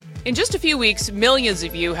In just a few weeks, millions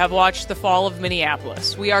of you have watched The Fall of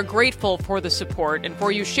Minneapolis. We are grateful for the support and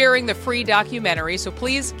for you sharing the free documentary, so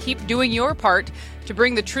please keep doing your part to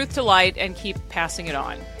bring the truth to light and keep passing it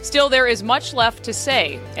on. Still, there is much left to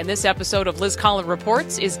say, and this episode of Liz Collin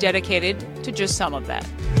Reports is dedicated to just some of that.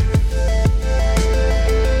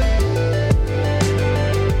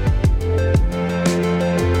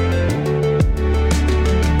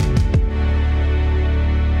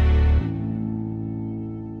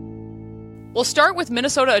 We'll start with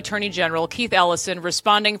Minnesota Attorney General Keith Ellison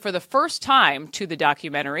responding for the first time to the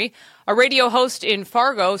documentary. A radio host in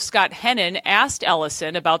Fargo, Scott Hennon, asked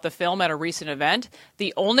Ellison about the film at a recent event,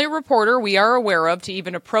 the only reporter we are aware of to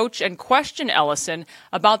even approach and question Ellison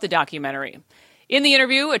about the documentary. In the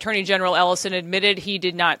interview, Attorney General Ellison admitted he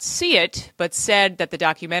did not see it, but said that the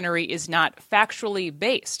documentary is not factually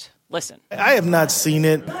based. Listen. I have not seen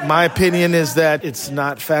it. My opinion is that it's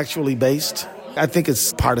not factually based. I think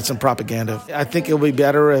it's partisan propaganda. I think it would be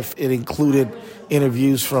better if it included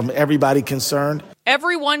interviews from everybody concerned.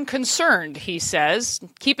 Everyone concerned, he says.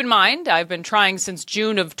 Keep in mind, I've been trying since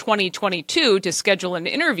June of 2022 to schedule an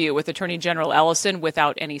interview with Attorney General Ellison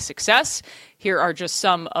without any success. Here are just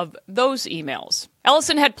some of those emails.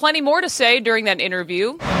 Ellison had plenty more to say during that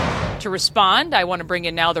interview. To respond, I want to bring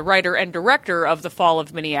in now the writer and director of The Fall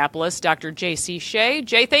of Minneapolis, Dr. J.C. Shea.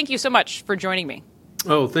 Jay, thank you so much for joining me.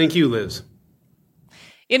 Oh, thank you, Liz.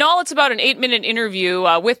 In all, it's about an 8-minute interview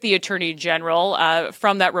with the Attorney General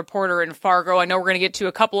from that reporter in Fargo. I know we're going to get to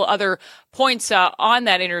a couple of other points on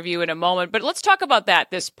that interview in a moment, but let's talk about that,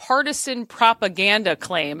 this partisan propaganda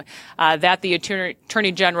claim that the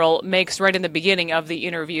Attorney General makes right in the beginning of the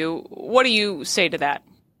interview. What do you say to that?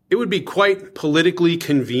 It would be quite politically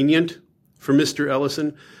convenient for Mr.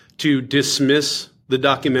 Ellison to dismiss the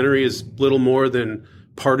documentary as little more than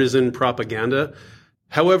partisan propaganda.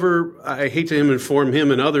 However, I hate to inform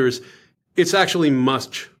him and others, it's actually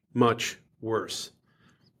much, much worse.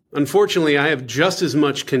 Unfortunately, I have just as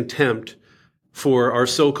much contempt for our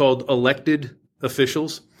so-called elected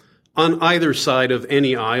officials on either side of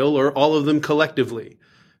any aisle or all of them collectively.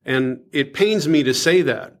 And it pains me to say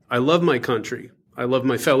that. I love my country. I love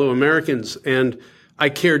my fellow Americans, and I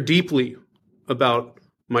care deeply about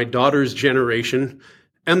my daughter's generation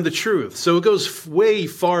and the truth. So it goes way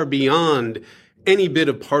far beyond any bit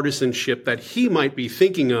of partisanship that he might be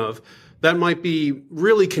thinking of that might be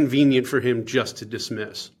really convenient for him just to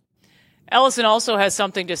dismiss. Ellison also has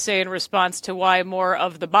something to say in response to why more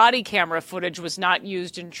of the body camera footage was not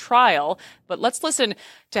used in trial. But let's listen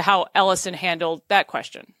to how Ellison handled that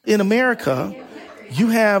question. In America, you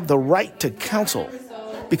have the right to counsel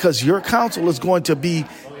because your counsel is going to be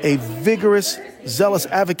a vigorous, zealous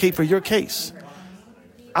advocate for your case.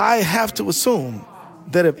 I have to assume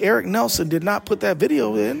that if Eric Nelson did not put that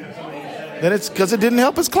video in, then it's because it didn't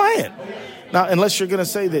help his client. Now, unless you're going to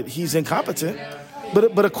say that he's incompetent.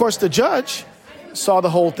 But of course, the judge saw the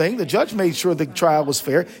whole thing. The judge made sure the trial was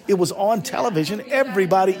fair. It was on television.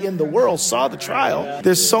 Everybody in the world saw the trial.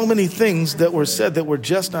 There's so many things that were said that were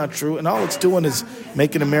just not true, and all it's doing is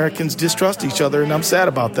making Americans distrust each other, and I'm sad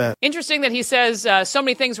about that. Interesting that he says so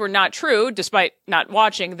many things were not true, despite not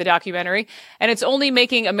watching the documentary, and it's only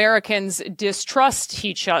making Americans distrust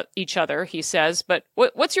each other, he says. But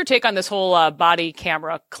what's your take on this whole body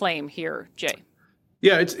camera claim here, Jay?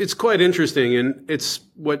 Yeah, it's quite interesting, and it's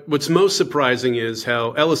what's most surprising is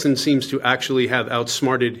how Ellison seems to actually have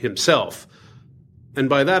outsmarted himself. And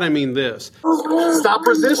by that I mean this. Stop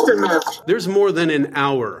resisting this. There's more than an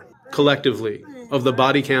hour, collectively, of the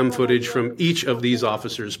body cam footage from each of these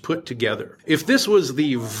officers put together. If this was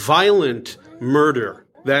the violent murder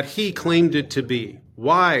that he claimed it to be,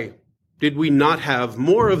 why did we not have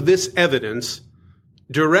more of this evidence,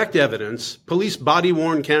 direct evidence, police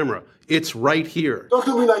body-worn camera? It's right here. Don't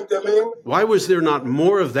do me like that, man. Why was there not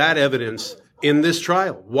more of that evidence in this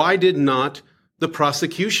trial? Why did not the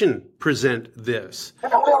prosecution present this?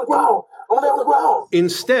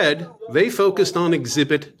 Instead, they focused on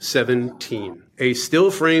Exhibit 17, a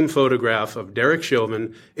still frame photograph of Derek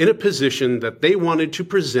Chauvin in a position that they wanted to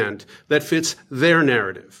present that fits their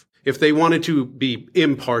narrative. If they wanted to be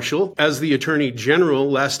impartial, as the Attorney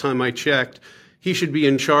General, last time I checked, he should be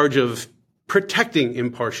in charge of protecting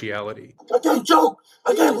impartiality. I can't joke.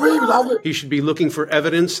 I can't breathe. He should be looking for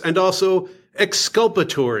evidence and also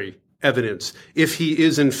exculpatory evidence if he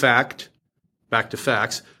is, in fact, back to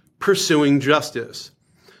facts, pursuing justice.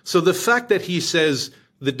 So the fact that he says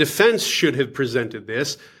the defense should have presented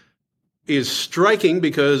this is striking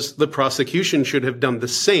because the prosecution should have done the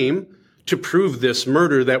same to prove this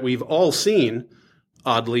murder that we've all seen,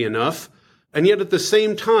 oddly enough. And yet at the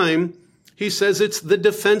same time, He says it's the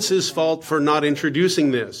defense's fault for not introducing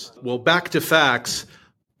this. Well, back to facts.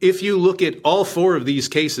 If you look at all four of these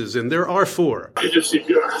cases, and there are four,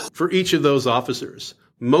 for each of those officers,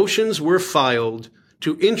 motions were filed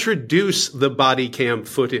to introduce the body cam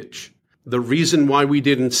footage. The reason why we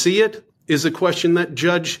didn't see it is a question that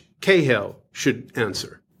Judge Cahill should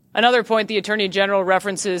answer. Another point the Attorney General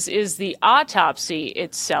references is the autopsy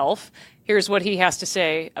itself. Here's what he has to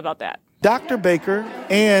say about that. Dr. Baker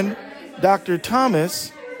and Dr.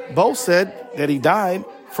 Thomas both said that he died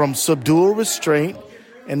from subdural restraint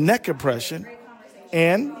and neck compression,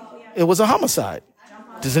 and it was a homicide.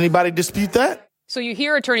 Does anybody dispute that? So you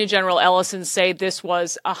hear Attorney General Ellison say this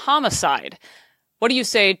was a homicide. What do you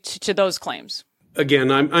say to those claims?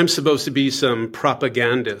 Again, I'm supposed to be some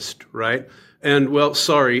propagandist, right? And, well,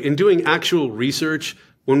 sorry, in doing actual research,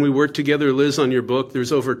 when we worked together, Liz, on your book,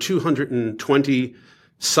 there's over 220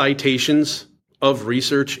 citations of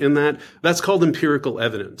research in that. That's called empirical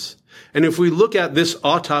evidence. And if we look at this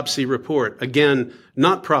autopsy report, again,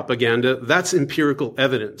 not propaganda, that's empirical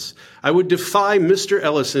evidence. I would defy Mr.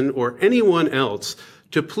 Ellison or anyone else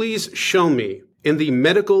to please show me in the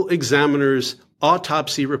medical examiner's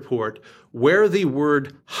autopsy report where the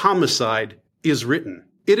word homicide is written.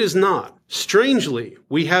 It is not. Strangely,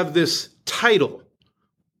 we have this title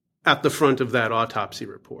at the front of that autopsy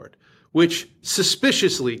report, which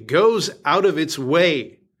suspiciously goes out of its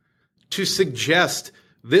way to suggest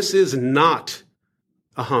this is not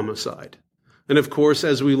a homicide. And of course,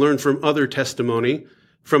 as we learned from other testimony,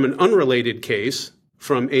 from an unrelated case,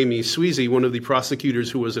 from Amy Sweezy, one of the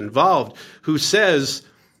prosecutors who was involved, who says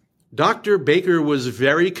Dr. Baker was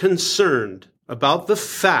very concerned about the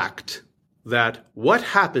fact that what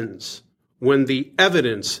happens when the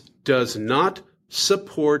evidence does not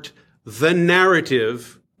support the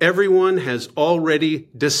narrative everyone has already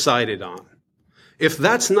decided on. If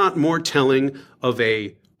that's not more telling of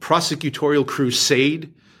a prosecutorial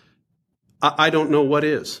crusade, I don't know what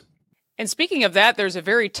is. And speaking of that, there's a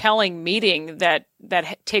very telling meeting that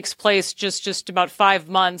takes place just about 5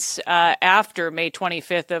 months after May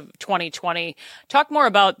 25th of 2020. Talk more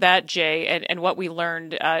about that, Jay, and what we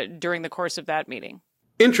learned during the course of that meeting.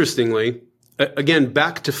 Interestingly, again,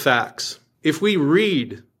 back to facts. If we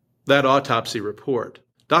read that autopsy report,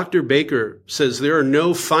 Dr. Baker says there are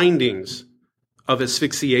no findings of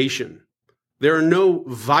asphyxiation. There are no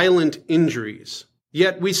violent injuries.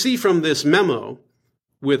 Yet we see from this memo,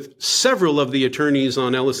 with several of the attorneys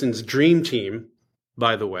on Ellison's dream team,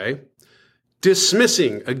 by the way,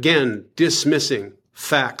 dismissing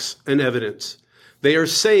facts and evidence. They are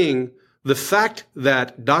saying the fact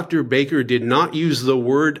that Dr. Baker did not use the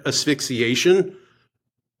word asphyxiation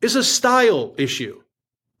is a style issue.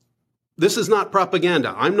 This is not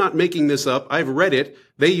propaganda. I'm not making this up. I've read it.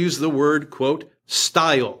 They use the word, quote,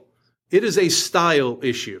 style. It is a style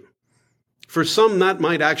issue. For some, that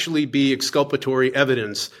might actually be exculpatory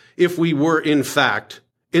evidence if we were, in fact,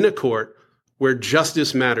 in a court where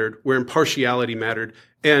justice mattered, where impartiality mattered,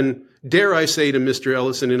 and, dare I say to Mr.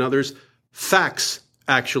 Ellison and others, facts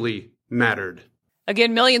actually mattered.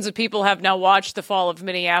 Again, millions of people have now watched The Fall of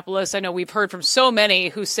Minneapolis. I know we've heard from so many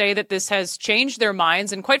who say that this has changed their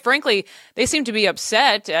minds. And quite frankly, they seem to be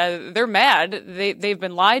upset. They're mad. They've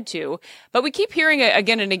been lied to. But we keep hearing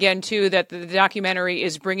again and again, too, that the documentary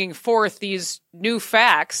is bringing forth these new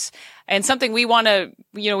facts. And something we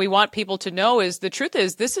want people to know is the truth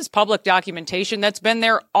is this is public documentation that's been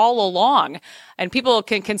there all along. And people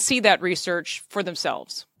can see that research for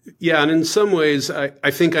themselves. Yeah, and in some ways, I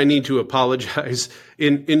think I need to apologize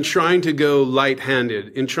in trying to go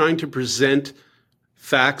light-handed, in trying to present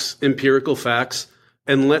facts, empirical facts,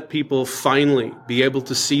 and let people finally be able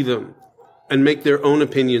to see them and make their own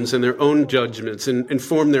opinions and their own judgments and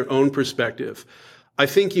form their own perspective. I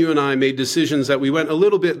think you and I made decisions that we went a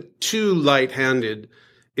little bit too light-handed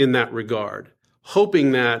in that regard,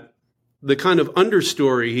 hoping that the kind of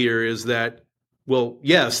understory here is that, well,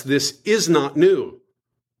 yes, this is not new.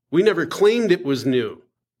 We never claimed it was new.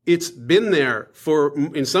 It's been there for,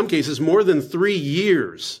 in some cases, more than 3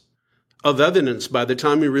 years of evidence by the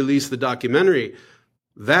time we release the documentary.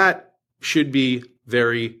 That should be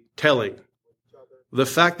very telling. The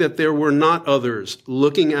fact that there were not others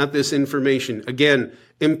looking at this information, again,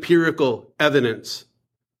 empirical evidence,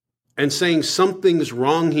 and saying something's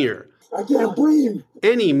wrong here. I can't breathe.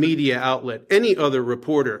 Any media outlet, any other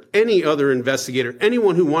reporter, any other investigator,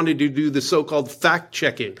 anyone who wanted to do the so-called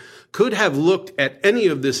fact-checking could have looked at any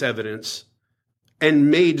of this evidence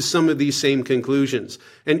and made some of these same conclusions.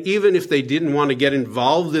 And even if they didn't want to get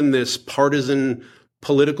involved in this partisan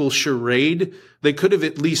political charade, they could have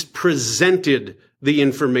at least presented the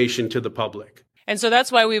information to the public. And so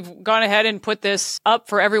that's why we've gone ahead and put this up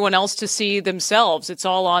for everyone else to see themselves. It's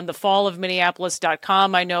all on the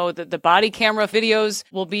fallofminneapolis.com. I know that the body camera videos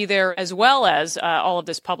will be there as well as all of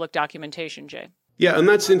this public documentation, Jay. Yeah, and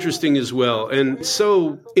that's interesting as well. And it's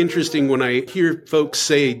so interesting when I hear folks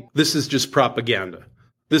say, this is just propaganda.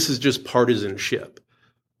 This is just partisanship.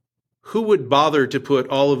 Who would bother to put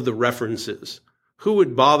all of the references? Who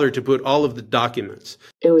would bother to put all of the documents?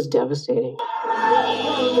 It was devastating.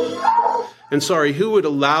 And sorry, who would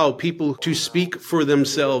allow people to speak for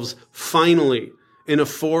themselves finally in a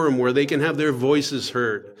forum where they can have their voices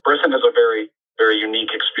heard? Brisson is a very, very unique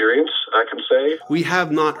experience, I can say. We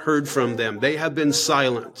have not heard from them. They have been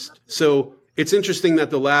silenced. So it's interesting that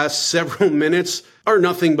the last several minutes are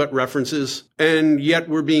nothing but references, and yet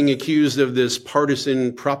we're being accused of this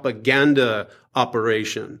partisan propaganda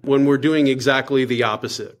operation when we're doing exactly the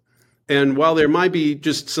opposite. And while there might be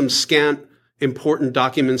just some scant important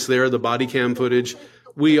documents there, the body cam footage,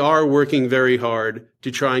 we are working very hard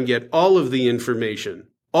to try and get all of the information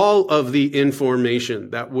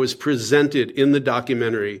that was presented in the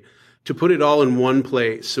documentary, to put it all in one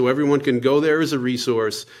place so everyone can go there as a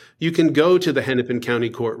resource. You can go to the Hennepin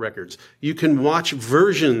County Court records. You can watch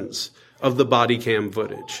versions of the body cam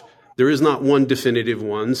footage. There is not one definitive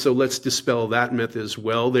one, so let's dispel that myth as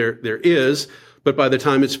well. There is, but by the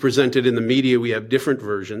time it's presented in the media, we have different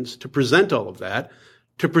versions to present all of that,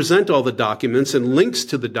 to present all the documents and links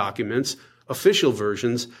to the documents, official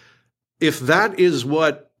versions. If that is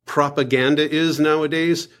what propaganda is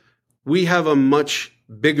nowadays, we have a much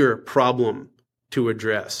bigger problem to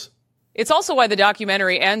address. It's also why the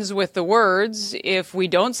documentary ends with the words, if we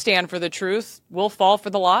don't stand for the truth, we'll fall for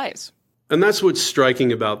the lies. And that's what's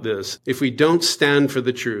striking about this. If we don't stand for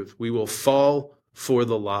the truth, we will fall for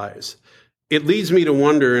the lies. It leads me to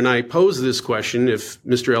wonder, and I pose this question, if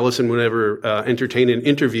Mr. Ellison would ever entertain an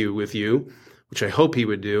interview with you, which I hope he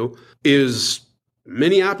would do, is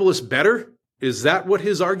Minneapolis better? Is that what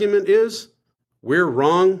his argument is? We're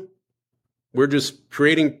wrong. We're just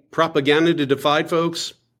creating propaganda to divide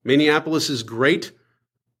folks. Minneapolis is great.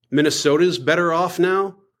 Minnesota's better off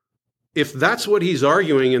now. If that's what he's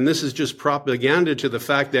arguing, and this is just propaganda to the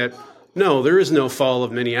fact that, no, there is no fall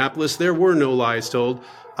of Minneapolis, there were no lies told,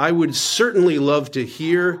 I would certainly love to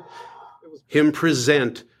hear him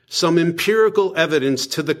present some empirical evidence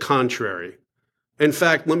to the contrary. In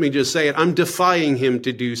fact, let me just say it, I'm defying him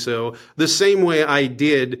to do so the same way I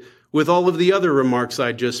did with all of the other remarks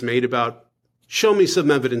I just made about show me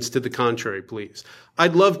some evidence to the contrary, please.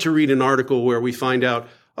 I'd love to read an article where we find out,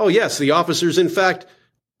 oh yes, the officers in fact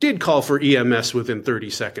did call for EMS within 30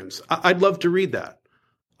 seconds. I'd love to read that.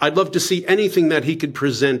 I'd love to see anything that he could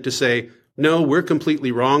present to say, no, we're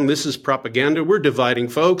completely wrong. This is propaganda. We're dividing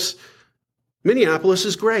folks. Minneapolis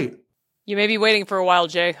is great. You may be waiting for a while,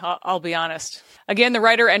 Jay. I'll be honest. Again, the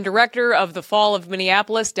writer and director of The Fall of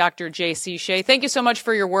Minneapolis, Dr. J.C. Shea, thank you so much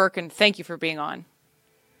for your work, and thank you for being on.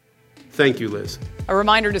 Thank you, Liz. A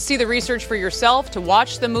reminder to see the research for yourself, to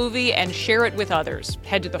watch the movie, and share it with others.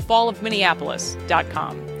 Head to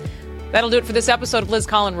thefallofminneapolis.com. That'll do it for this episode of Liz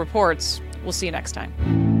Collin Reports. We'll see you next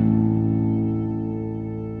time.